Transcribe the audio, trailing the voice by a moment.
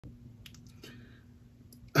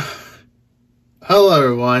Hello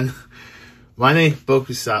everyone. My name is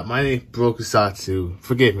Brokusatsu.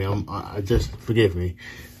 Forgive me. Forgive me.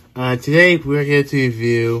 Today we're here to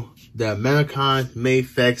review the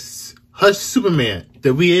MAFEX Hush Superman,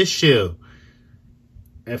 the reissue.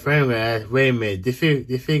 And for anyone asks, wait a minute, this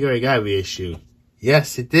figure already got a reissue.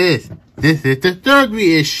 Yes, it is. This is the third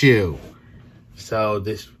reissue. So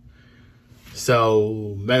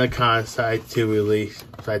Metacon decided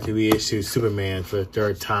to reissue Superman for the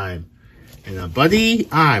third time. And buddy,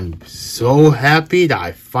 I'm so happy that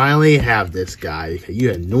I finally have this guy. You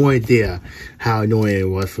had no idea how annoying it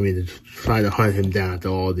was for me to try to hunt him down after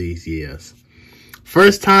all these years.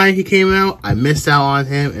 First time he came out, I missed out on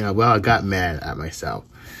him, and I got mad at myself.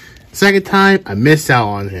 Second time, I missed out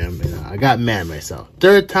on him, and I got mad at myself.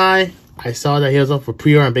 Third time, I saw that he was up for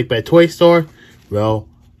pre-order on Big Bad Toy Store. So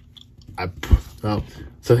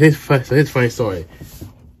here's a funny story.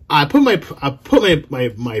 I put my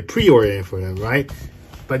pre-order in for him, right?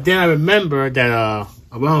 But then I remember that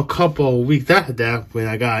around a couple of weeks after that, when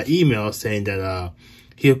I got an email saying that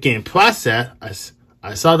he was getting processed,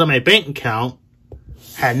 I saw that my bank account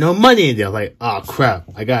had no money in there. Like, oh crap,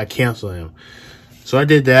 I gotta cancel him. So I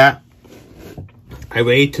did that. I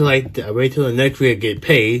waited till the next week to get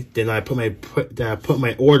paid. Then I put my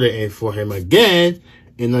order in for him again,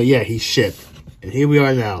 and yeah, he shipped. And here we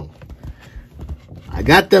are now. I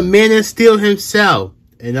got the Man of Steel himself.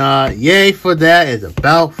 And yay for that. It's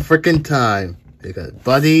about freaking time. Because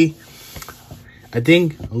buddy, I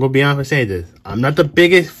think I'm gonna be honest with saying this. I'm not the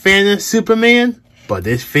biggest fan of Superman, but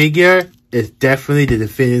this figure is definitely the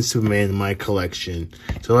definitive Superman in my collection.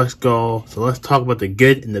 So let's go. So let's talk about the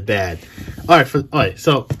good and the bad. Alright,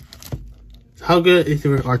 so how good is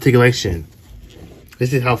the articulation?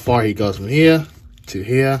 This is how far he goes from here to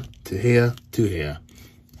here to here to here.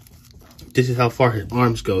 This is how far his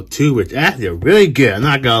arms go too, which actually are really good. I'm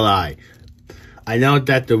not gonna lie. I know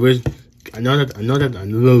that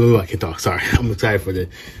I can't talk. Sorry, I'm excited for this.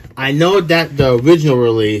 I know that the original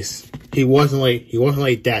release, he wasn't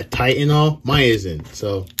like that tight and all. Mine isn't.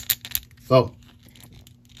 So, but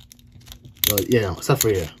yeah, except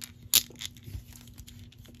for here.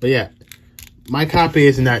 But yeah, my copy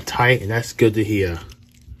isn't that tight, and that's good to hear.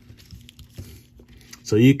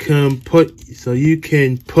 So you can put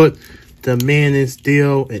the Man in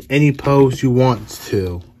Steel in any pose you want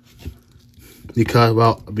to. Because,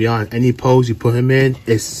 well, to be honest, any pose you put him in,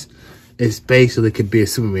 it's basically could be a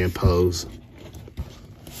Superman pose.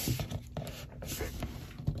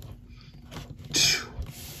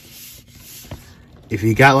 If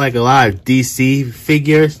you got like a lot of DC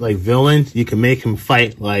figures, like villains, you can make him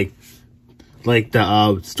fight like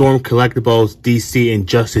the Storm Collectibles DC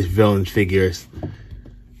Injustice villain figures.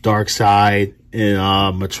 Darkseid and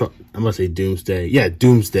I'm gonna say Doomsday. Yeah,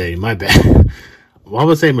 Doomsday. My bad. Well, I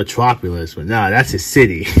would say Metropolis, but nah, that's a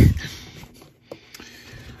city.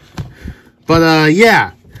 But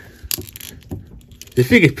yeah, the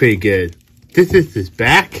figure's pretty good. This is his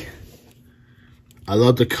back. I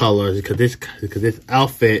love the colors because this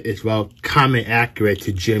outfit is well comic accurate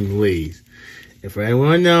to Jim Lee's. And for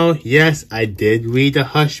anyone who knows, yes, I did read the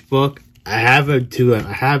Hush book. I have it too.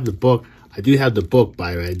 I have the book. I do have the book,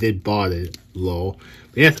 by the way. I did bought it, lol.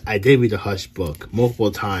 But yes, I did read the Hush book multiple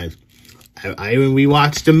times. I even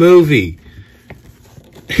rewatched the movie.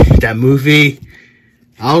 That movie,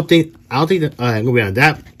 I don't think that, I'm gonna be honest,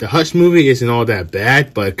 that the Hush movie isn't all that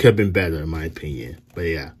bad, but it could have been better in my opinion. But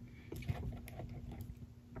yeah.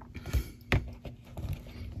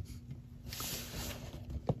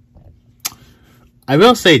 I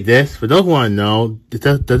will say this, for those who want to know,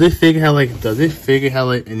 does this figure have like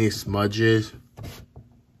any smudges?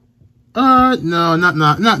 No,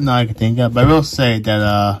 not I can think of, but I will say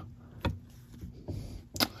that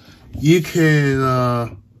you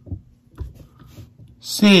can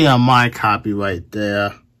see on my copy right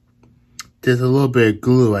there. There's a little bit of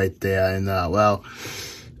glue right there, and well,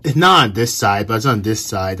 it's not on this side, but it's on this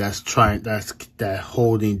side. That's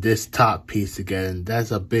holding this top piece together, and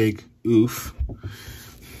that's a big oof.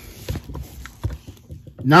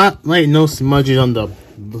 Not like no smudges on the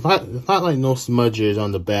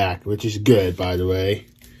back, which is good, by the way.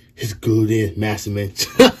 It's glued in, massive.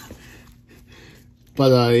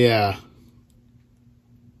 But yeah,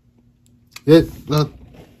 there's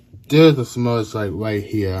a smudge like right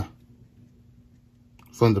here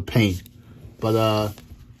from the paint. But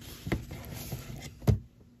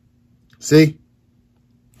see,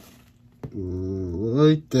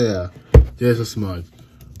 right there. There's a smudge.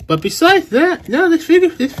 But besides that, no, this figure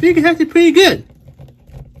has it pretty good.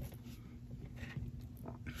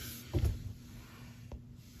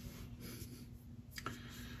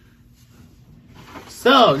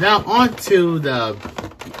 So now onto the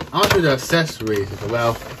accessories.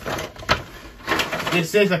 Well,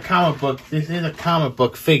 this is a comic book. This is a comic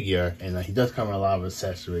book figure, and he does come with a lot of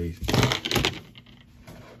accessories.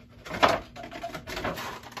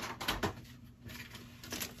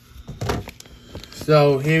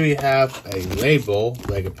 So here we have a label,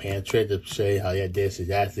 like a pantry, to show you how this is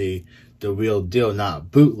actually the real deal, not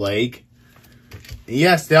bootleg. And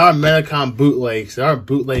yes, there are Metacon bootlegs. There are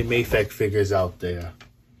bootleg MAFEX figures out there.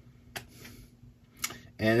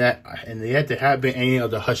 And yet there have been any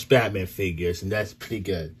of the Hush Batman figures, and that's pretty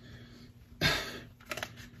good.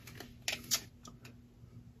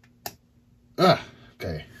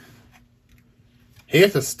 Okay.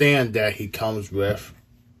 Here's a stand that he comes with.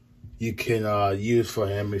 You can use for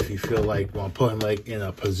him if you feel like want to put him like in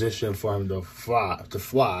a position for him to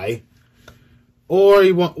fly. Or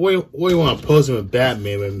you want to pose him with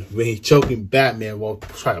Batman when he's choking Batman while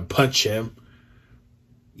trying to punch him.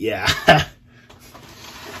 Yeah.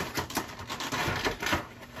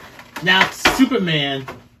 Now, Superman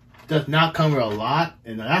does not come with a lot,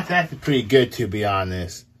 and that's actually pretty good, to be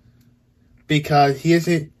honest. Because he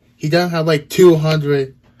doesn't have like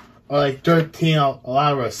 200 or like 13 a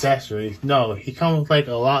lot of accessories. No, he comes with like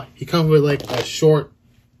a lot. He comes with like a short,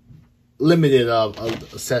 limited of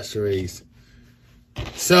accessories.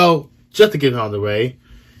 So, just to get on the way,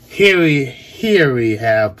 here we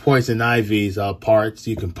have Poison Ivy's parts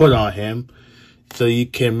you can put on him, so you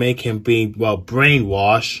can make him be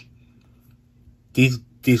brainwashed. These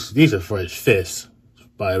are for his fists,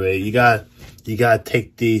 by the way. You gotta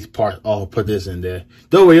take these parts. Oh, put this in there.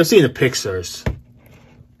 Don't worry, you'll see in the pictures.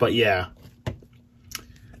 But yeah,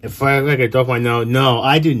 if I don't want to know, no,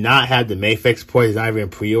 I do not have the MAFEX Poison Ivy in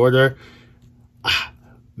pre-order.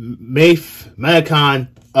 Metacon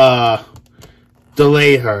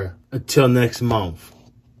delayed her until next month,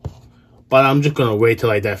 but I'm just gonna wait till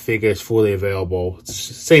like that figure is fully available.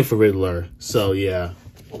 Same for Riddler. So yeah.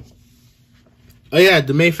 Oh yeah,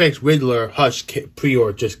 the MAFEX Riddler Hush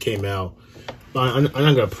pre-order just came out. I'm not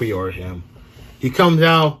gonna pre-order him. He comes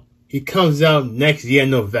out next year,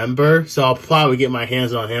 November. So I'll probably get my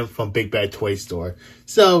hands on him from Big Bad Toy Store.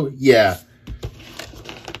 So yeah.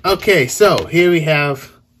 Okay, so here we have.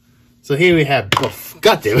 Oh,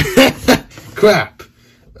 God damn it! Crap.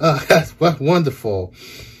 That's wonderful.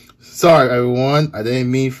 Sorry, everyone. I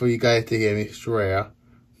didn't mean for you guys to hear me swear.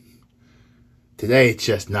 Today, it's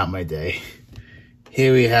just not my day.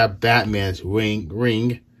 Here we have Batman's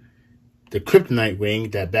ring, the kryptonite ring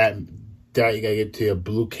that you gotta get to a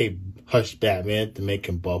blue cape Hush Batman to make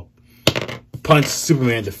him both punch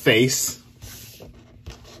Superman in the face.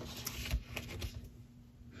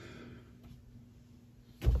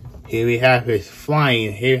 Here we have his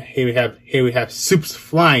flying. Here we have Soup's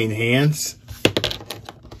flying hands.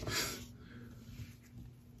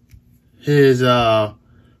 His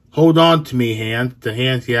hold on to me hand. The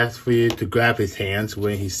hands he asks for you to grab his hands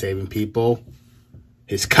when he's saving people.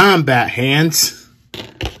 His combat hands.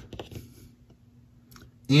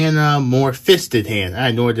 And more fisted hands. I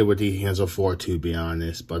had no idea what these hands are for, to be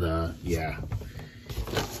honest. But yeah.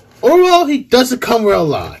 Overall, he doesn't come with a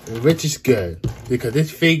lot, which is good. Because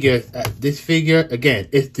this figure, again,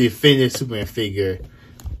 it's the definitive Superman figure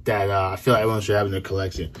that I feel like everyone should have in their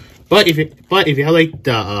collection. But if you have like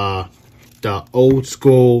the old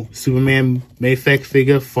school Superman MAFEX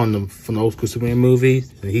figure from the old school Superman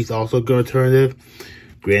movies, and he's also a good alternative.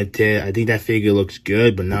 Granted, I think that figure looks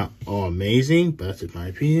good, but not all amazing. But that's just my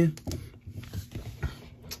opinion.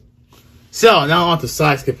 So now on to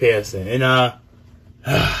size comparison, and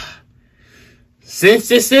since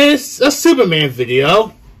this is a Superman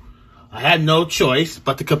video, I had no choice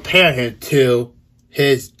but to compare him to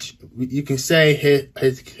his, you can say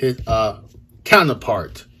his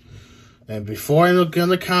counterpart. And before I look in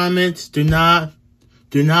the comments, do not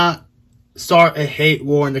start a hate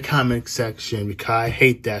war in the comment section, because I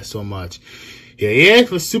hate that so much. Here he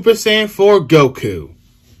is with Super Saiyan 4 Goku.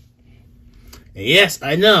 And yes,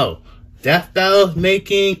 I know, Death Battle's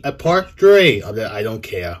making a part 3 of that. I don't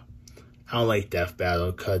care. I don't like Death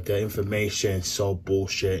Battle because the information is so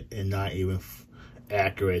bullshit and not even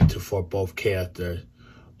accurate for both characters.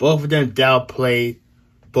 Both of them downplayed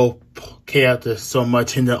both characters so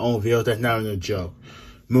much in their own videos that's not even a joke.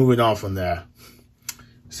 Moving on from there.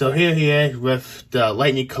 So here he is with the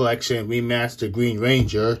Lightning Collection Remastered Green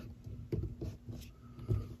Ranger.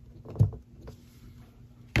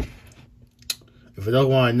 If you don't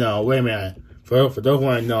want to know, wait a minute. For those who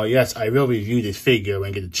want to know, yes, I will review this figure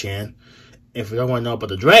when I get a chance. If you don't want to know about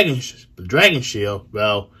the Dragon Shield,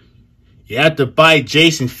 well, you have to buy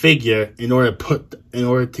Jason's figure in order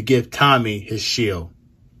to give Tommy his shield.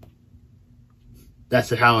 That's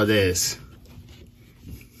how it is.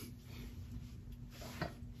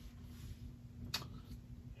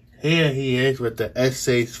 Here he is with the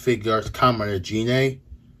S.A.'s Figure Arts Commander Gene.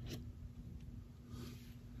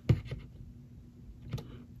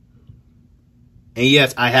 And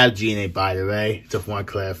yes, I have Gene, by the way. Just want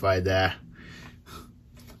to clarify that.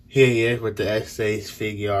 Here he is with the S.A.'s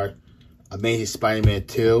Figure Art Amazing Spider-Man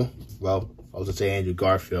 2. Well, I was going to say Andrew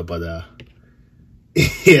Garfield, but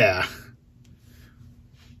yeah.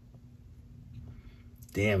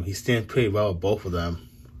 Damn, he's doing pretty well with both of them.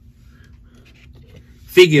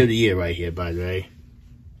 Figure of the year right here, by the way.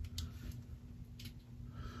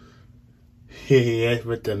 Here he is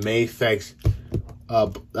with the MAFEX.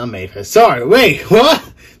 Not MAFEX. Sorry, wait, what?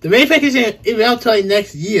 The MAFEX isn't even out until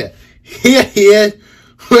next year. Here he is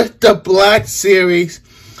with the Black Series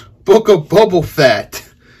Book of Boba Fett.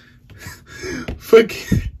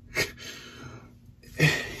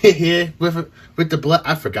 Here with the black.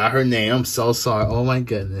 I forgot her name. I'm so sorry. Oh my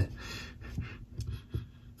goodness.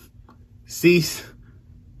 She's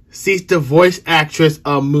the voice actress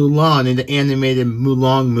of Mulan in the animated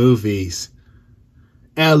Mulan movies.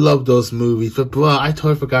 And I love those movies. But bro, I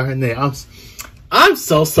totally forgot her name. I'm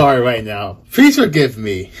so sorry right now. Please forgive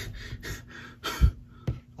me.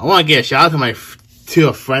 I want to get a shout out to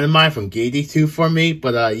a friend of mine from GD2 for me.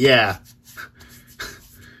 But yeah.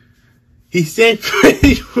 He stayed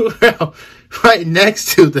pretty well right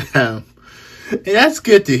next to them. And that's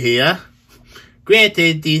good to hear.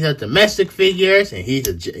 Granted, these are domestic figures, and he's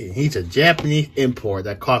a Japanese import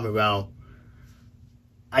that cost me around,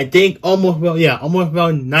 I think, almost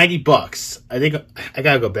around $90. I think I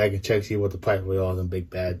gotta go back and check see what the price was on Big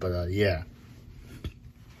Bad, but yeah.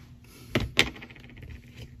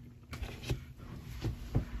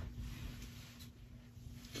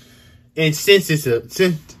 And since this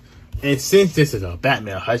is a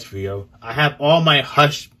Batman Hush video, I have all my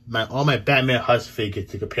Batman Hush figures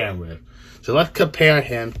to compare him with. So let's compare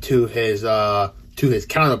him to his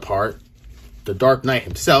counterpart, the Dark Knight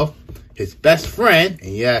himself, his best friend.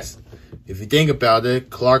 And yes, if you think about it,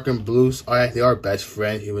 Clark and Bruce are best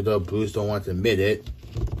friends, even though Bruce don't want to admit it.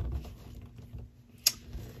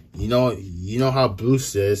 You know how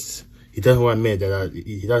Bruce is. He doesn't want to admit that.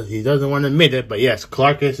 He doesn't want to admit it. But yes,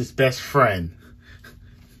 Clark is his best friend.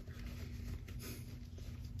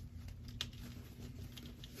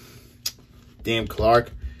 Damn,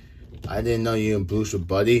 Clark. I didn't know you and Bruce were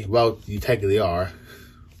buddy. Well, you technically are.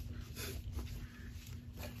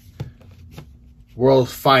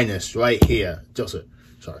 World's finest right here. Joseph,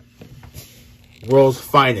 sorry. World's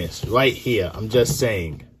finest right here. I'm just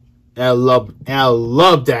saying. And I love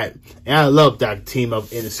that. And I love that team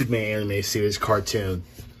up in the Superman anime series cartoon.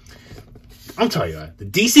 I'm telling you, the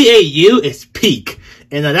DCAU is peak.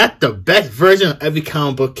 And that's the best version of every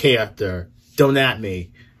comic book character. Don't at me.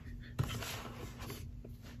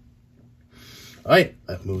 Alright,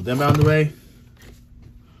 let's move them out of the way.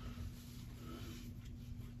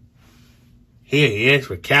 Here he is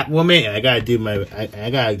with Catwoman, and I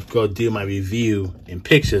gotta go do my review and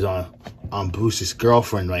pictures on Bruce's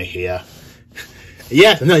girlfriend right here.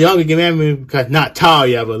 Yes, no, y'all can get mad at me because not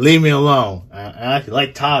Talia, but leave me alone. I actually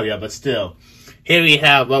like Talia, but still. Here we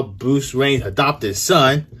have Bruce Wayne's adopted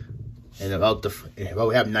son, and we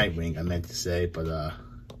have Nightwing, I meant to say, but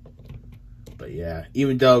yeah,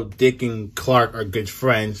 even though Dick and Clark are good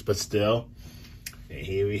friends, but still. And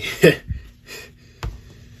here we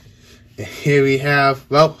have,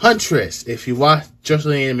 Huntress. If you watch just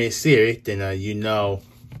the anime series, then you know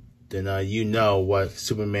what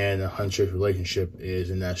Superman and Huntress relationship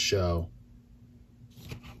is in that show.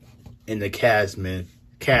 In the Casman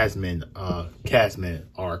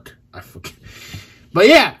arc. I forget. But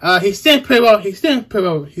yeah, he's staying pretty well. He's staying pretty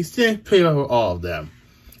well with all of them.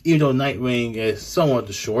 Even though Nightwing is somewhat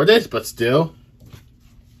the shortest, but still.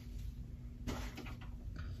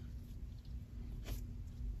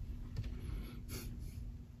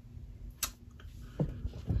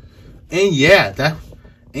 That's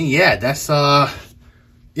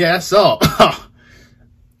all.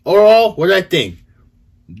 Overall, what do I think?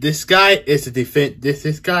 This guy is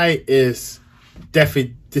This guy is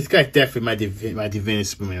definitely my Definitive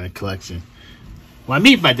Superman collection. What I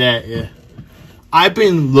mean by that is, I've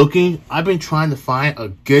been trying to find a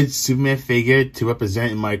good Superman figure to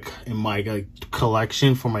represent in my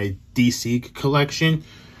collection for my DC collection.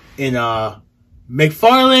 And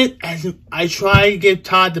McFarlane, I try to give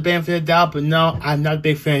Todd the benefit of the doubt, but no, I'm not a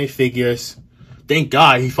big fan of his figures. Thank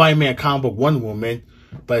God he finally made a comic book Wonder Woman,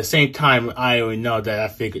 but at the same time, I already know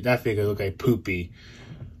that figure looked like poopy.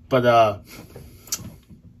 But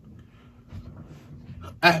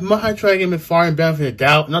as much I try to give him far and benefit of the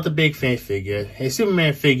doubt, not the big fan figure. His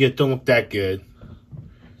Superman figures don't look that good.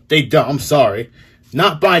 They don't, I'm sorry.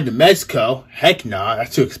 Not buying the Mezco. Heck nah,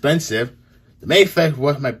 that's too expensive. The MAFEX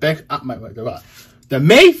was my best, the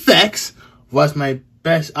MAFEX was my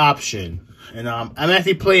best option. And I'm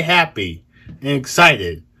actually pretty happy and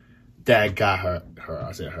excited that I got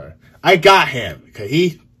I got him because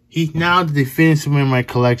he's now the definitive Superman in my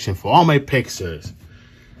collection for all my pictures.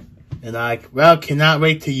 And I, cannot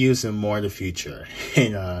wait to use him more in the future.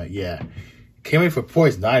 And, yeah. Can't wait for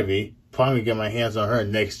Poison Ivy. Probably get my hands on her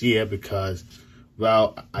next year because,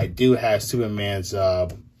 well, I do have Superman's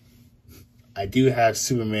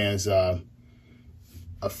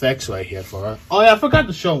effects right here for her. Oh, yeah, I forgot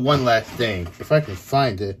to show one last thing. If I can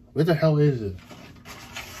find it. Where the hell is it?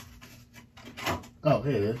 Oh,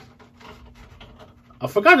 here it is. I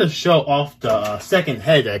forgot to show off the second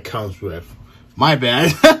head that it comes with. My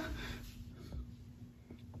bad.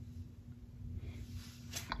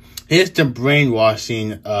 Here's the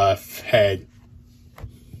brainwashing head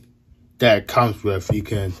that it comes with. You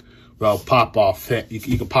can, well, pop off. You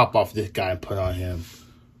can pop off this guy and put on him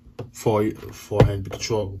for him to be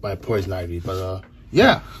controlled by Poison Ivy. But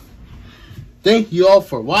yeah, thank you all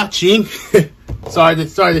for watching. sorry,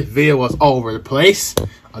 this video was all over the place.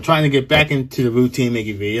 I'm trying to get back into the routine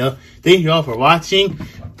making video. Thank you all for watching.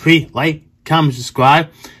 Please like, comment, subscribe.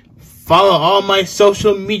 Follow all my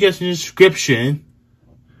social medias in the description.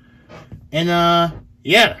 And,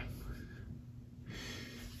 yeah.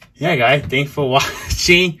 Yeah, guys, thanks for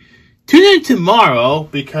watching. Tune in tomorrow,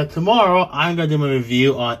 because tomorrow I'm going to do a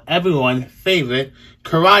review on everyone's favorite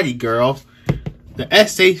Karate Girl, the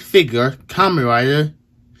SA figure, Kamen Rider,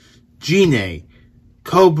 Gine,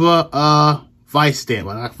 Cobra, Vice Stamp.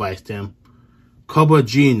 Well, not Vice Stamp. Cobra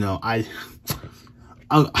Gino. I'm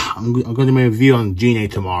going to do a review on Gine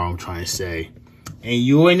tomorrow, I'm trying to say. And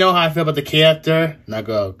you already know how I feel about the character. Not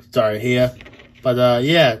gonna start here. But,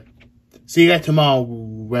 yeah. See you guys tomorrow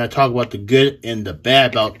when I talk about the good and the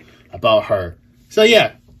bad about her. So,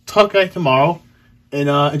 yeah. Talk to you guys tomorrow. And,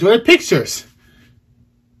 enjoy the pictures.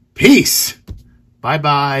 Peace.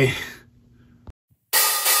 Bye-bye.